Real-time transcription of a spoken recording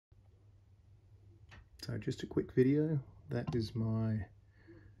So just a quick video. That is my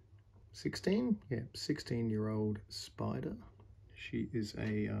 16-year-old spider. She is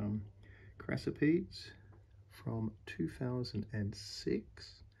a Crassopedes from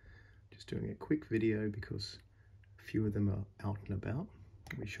 2006. Just doing a quick video because a few of them are out and about.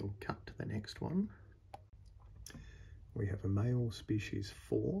 We shall cut to the next one. We have a male species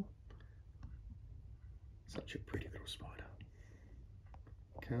 4. Such a pretty little spider.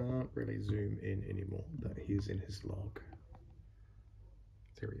 Can't really zoom in anymore, but he's in his log.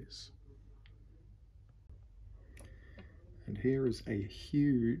 There he is. And here is a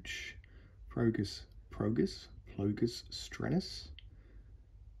huge Plogus stranus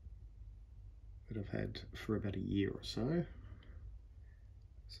that I've had for about a year or so.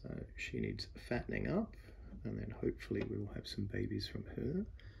 So she needs fattening up, and then hopefully we will have some babies from her.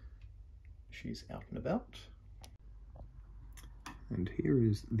 She's out and about. And here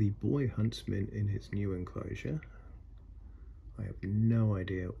is the boy huntsman in his new enclosure. I have no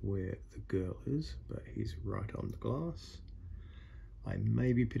idea where the girl is, but he's right on the glass. I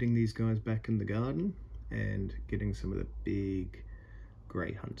may be putting these guys back in the garden and getting some of the big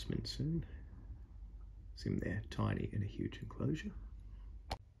grey huntsmen soon. See them there, tiny in a huge enclosure.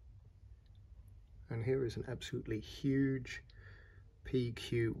 And here is an absolutely huge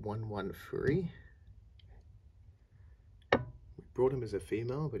PQ113. We brought him as a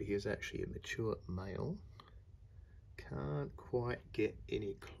female, but he is actually a mature male. Can't quite get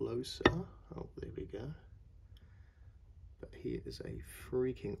any closer. Oh, there we go. But he is a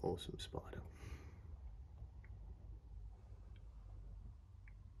freaking awesome spider.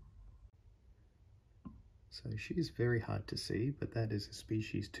 So she's very hard to see, but that is a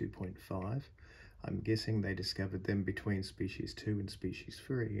species 2.5. I'm guessing they discovered them between species 2 and species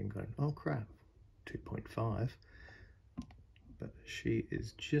 3 and going, oh crap, 2.5. But she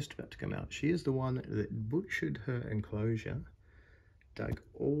is just about to come out. She is the one that butchered her enclosure, dug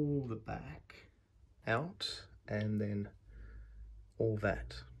all the back out, and then all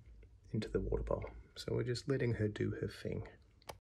that into the water bowl. So we're just letting her do her thing.